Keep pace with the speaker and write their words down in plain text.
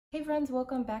Hey friends,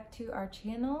 welcome back to our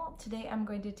channel. Today I'm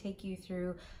going to take you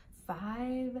through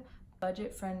 5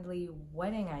 budget-friendly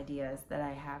wedding ideas that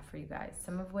I have for you guys,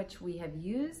 some of which we have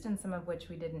used and some of which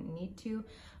we didn't need to,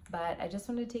 but I just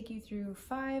wanted to take you through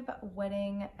 5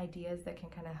 wedding ideas that can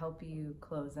kind of help you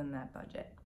close in that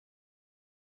budget.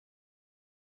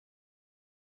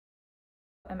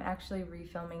 I'm actually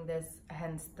refilming this,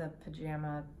 hence the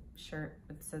pajama shirt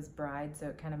that says bride, so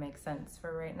it kind of makes sense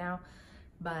for right now,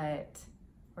 but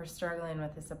we're struggling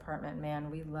with this apartment, man.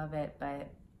 We love it,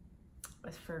 but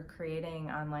for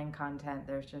creating online content,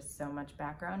 there's just so much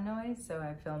background noise. So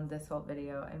I filmed this whole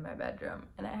video in my bedroom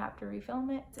and I have to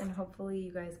refilm it. And hopefully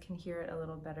you guys can hear it a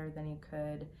little better than you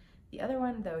could the other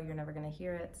one, though you're never gonna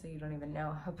hear it, so you don't even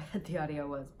know how bad the audio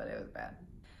was, but it was bad.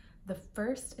 The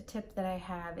first tip that I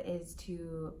have is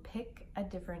to pick a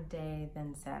different day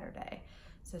than Saturday.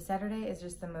 So Saturday is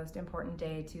just the most important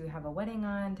day to have a wedding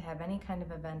on, to have any kind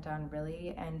of event on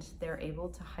really, and they're able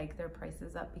to hike their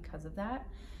prices up because of that.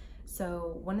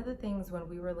 So one of the things when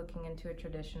we were looking into a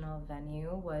traditional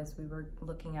venue was we were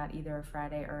looking at either a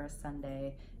Friday or a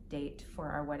Sunday date for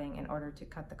our wedding in order to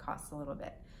cut the costs a little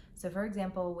bit. So for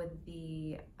example, with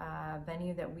the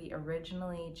venue that we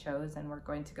originally chose and we're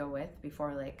going to go with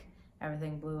before like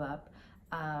everything blew up,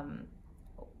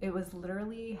 it was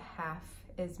literally half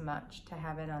as much to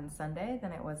have it on Sunday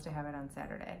than it was to have it on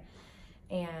Saturday.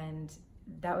 And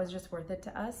that was just worth it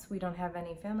to us. We don't have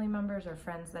any family members or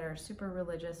friends that are super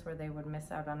religious where they would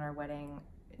miss out on our wedding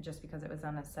just because it was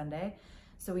on a Sunday.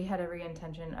 So we had every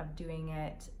intention of doing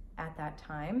it at that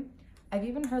time. I've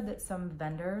even heard that some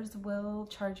vendors will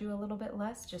charge you a little bit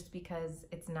less just because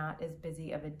it's not as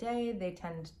busy of a day. They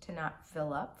tend to not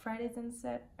fill up Fridays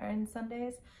and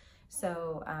Sundays.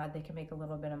 So they can make a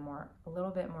little bit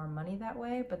more money that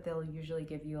way, but they'll usually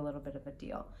give you a little bit of a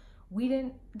deal. We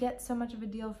didn't get so much of a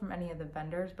deal from any of the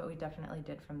vendors, but we definitely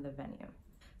did from the venue.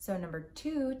 So number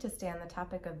 2, to stay on the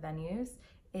topic of venues,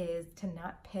 is to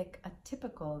not pick a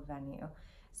typical venue.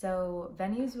 So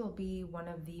venues will be one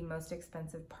of the most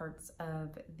expensive parts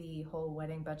of the whole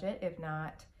wedding budget, if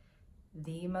not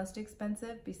the most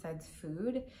expensive besides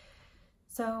food.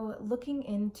 So looking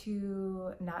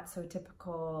into not so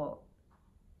typical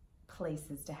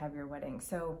places to have your wedding.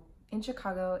 So in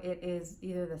Chicago, it is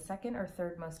either the 2nd or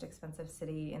 3rd most expensive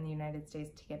city in the United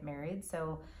States to get married.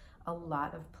 So a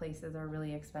lot of places are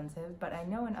really expensive, but I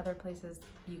know in other places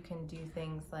you can do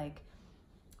things like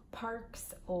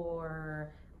parks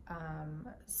or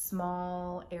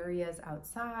small areas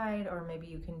outside, or maybe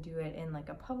you can do it in like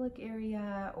a public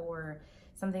area or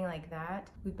something like that.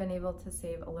 We've been able to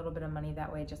save a little bit of money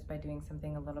that way just by doing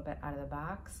something a little bit out of the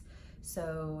box.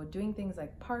 So doing things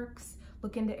like parks,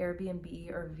 look into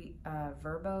Airbnb or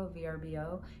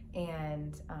VRBO,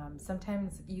 and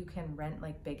sometimes you can rent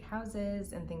like big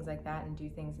houses and things like that and do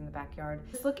things in the backyard.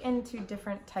 Just look into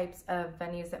different types of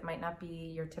venues that might not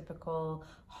be your typical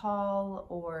hall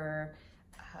or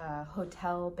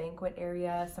hotel banquet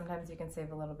area. Sometimes you can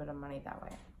save a little bit of money that way.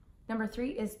 Number 3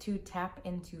 is to tap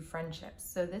into friendships.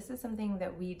 So this is something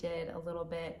that we did a little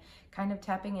bit, kind of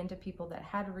tapping into people that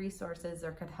had resources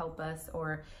or could help us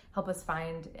or help us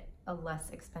find a less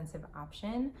expensive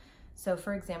option. So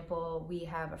for example, we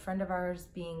have a friend of ours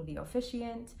being the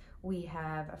officiant, we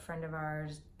have a friend of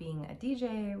ours being a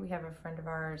DJ, we have a friend of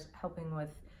ours helping with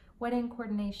wedding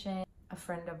coordination, a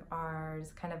friend of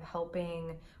ours kind of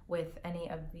helping with any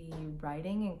of the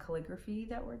writing and calligraphy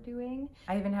that we're doing.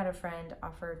 I even had a friend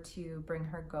offer to bring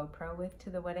her GoPro with to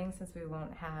the wedding since we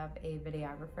won't have a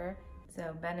videographer.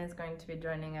 So Ben is going to be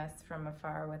joining us from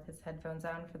afar with his headphones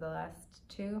on for the last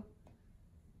 2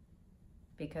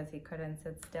 because he couldn't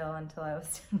sit still until I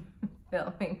was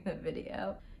filming the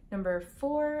video. Number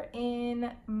 4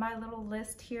 in my little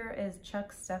list here is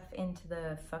chuck stuff into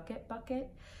the fuck it bucket.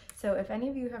 So if any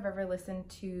of you have ever listened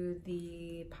to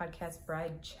the podcast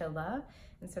Bridechilla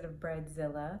instead of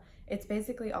Bridezilla, it's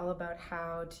basically all about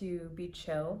how to be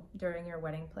chill during your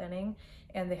wedding planning.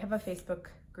 And they have a Facebook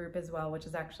group as well, which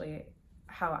is actually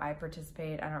how I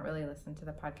participate. I don't really listen to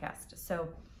the podcast. So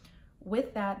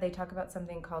with that, they talk about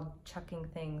something called chucking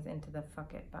things into the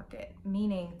fuck it bucket,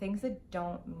 meaning things that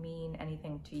don't mean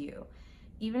anything to you.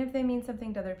 Even if they mean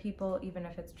something to other people, even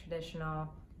if it's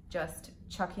traditional, just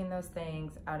chucking those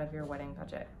things out of your wedding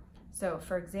budget. So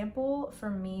for example, for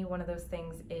me, one of those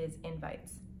things is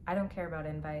invites. I don't care about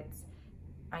invites.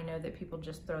 I know that people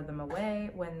just throw them away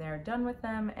when they're done with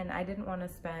them, and I didn't want to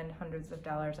spend hundreds of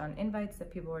dollars on invites that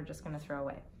people were just going to throw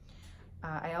away.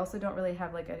 I also don't really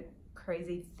have like a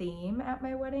crazy theme at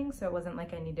my wedding, so it wasn't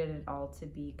like I needed it all to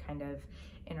be kind of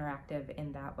interactive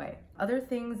in that way. Other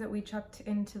things that we chucked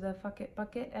into the fuck it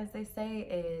bucket, as they say,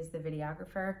 is the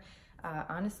videographer.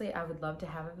 Honestly, I would love to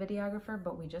have a videographer,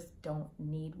 but we just don't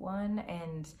need one.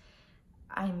 And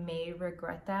I may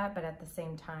regret that, but at the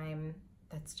same time,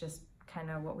 that's just kind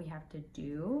of what we have to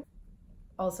do.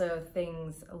 Also,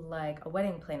 things like a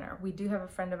wedding planner. We do have a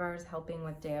friend of ours helping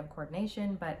with day of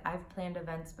coordination, but I've planned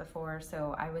events before,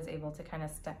 so I was able to kind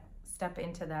of step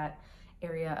into that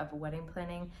area of wedding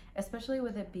planning, especially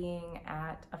with it being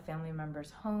at a family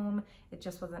member's home. It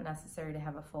just wasn't necessary to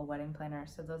have a full wedding planner.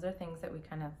 So those are things that we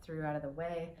kind of threw out of the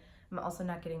way. I'm also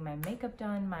not getting my makeup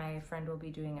done. My friend will be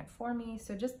doing it for me.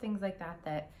 So just things like that,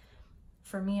 that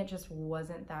for me, it just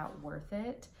wasn't that worth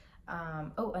it.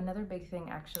 Oh, another big thing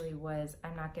actually was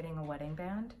I'm not getting a wedding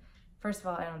band. First of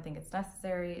all, I don't think it's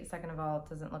necessary. Second of all, it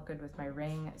doesn't look good with my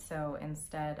ring. So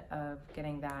instead of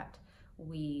getting that,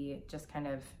 we just kind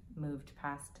of moved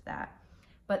past that.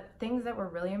 But things that were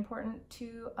really important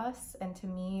to us and to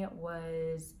me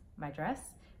was my dress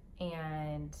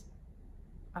and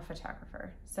a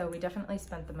photographer. So we definitely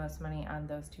spent the most money on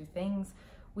those two things.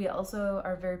 We also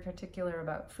are very particular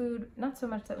about food, not so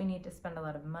much that we need to spend a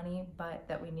lot of money, but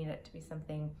that we need it to be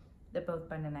something that both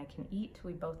Ben and I can eat.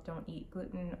 We both don't eat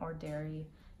gluten or dairy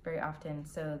very often,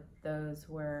 so those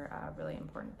were really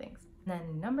important things. And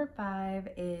then number 5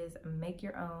 is make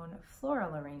your own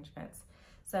floral arrangements.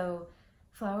 So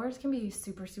flowers can be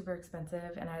super, super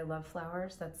expensive, and I love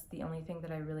flowers. That's the only thing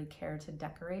that I really care to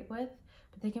decorate with,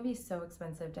 but they can be so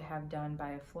expensive to have done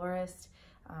by a florist.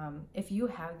 If you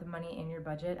have the money in your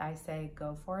budget, I say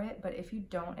go for it. But if you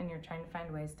don't and you're trying to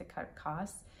find ways to cut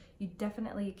costs, you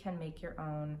definitely can make your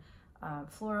own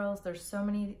florals. There's so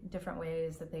many different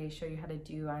ways that they show you how to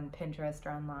do on Pinterest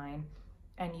or online.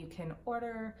 And you can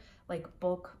order like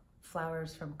bulk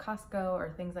flowers from Costco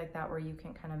or things like that where you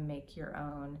can kind of make your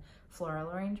own floral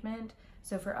arrangement.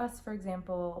 So for us, for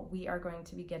example, we are going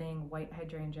to be getting white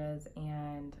hydrangeas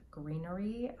and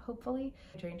greenery, hopefully.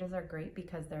 Hydrangeas are great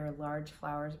because they're large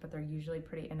flowers, but they're usually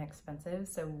pretty inexpensive.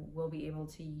 So we'll be able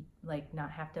to like not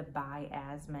have to buy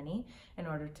as many in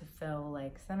order to fill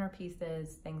like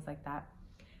centerpieces, things like that.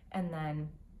 And then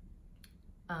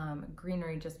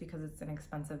greenery, just because it's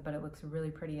inexpensive, but it looks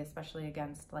really pretty, especially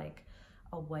against like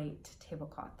a white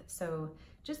tablecloth. So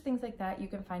just things like that. You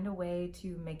can find a way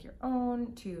to make your own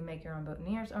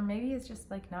boutonnieres, or maybe it's just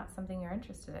like not something you're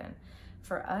interested in.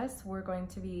 For us, we're going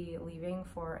to be leaving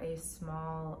for a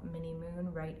small mini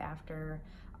moon right after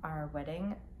our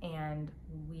wedding, and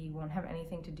we won't have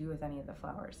anything to do with any of the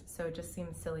flowers. So it just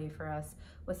seems silly for us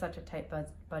with such a tight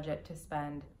budget to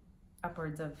spend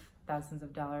upwards of thousands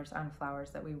of dollars on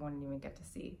flowers that we won't even get to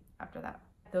see after that.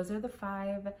 Those are the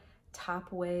 5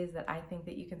 top ways that I think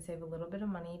that you can save a little bit of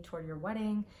money toward your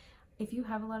wedding. If you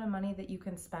have a lot of money that you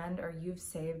can spend, or you've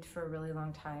saved for a really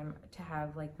long time to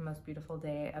have like the most beautiful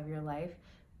day of your life,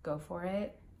 go for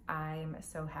it. I'm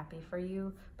so happy for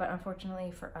you, but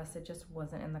unfortunately for us, it just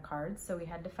wasn't in the cards. So we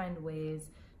had to find ways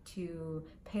to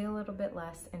pay a little bit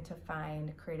less and to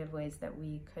find creative ways that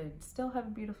we could still have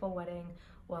a beautiful wedding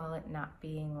while it not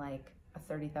being like a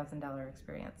 $30,000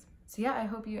 experience. So yeah, I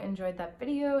hope you enjoyed that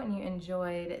video and you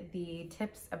enjoyed the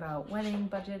tips about wedding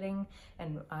budgeting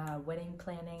and wedding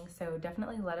planning. So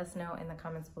definitely let us know in the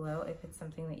comments below if it's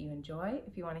something that you enjoy.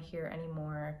 If you want to hear any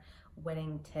more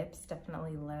wedding tips,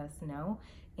 definitely let us know.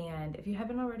 And if you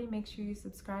haven't already, make sure you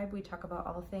subscribe. We talk about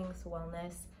all things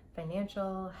wellness,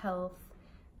 financial, health,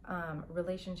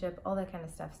 relationship, all that kind of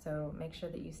stuff. So make sure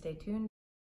that you stay tuned.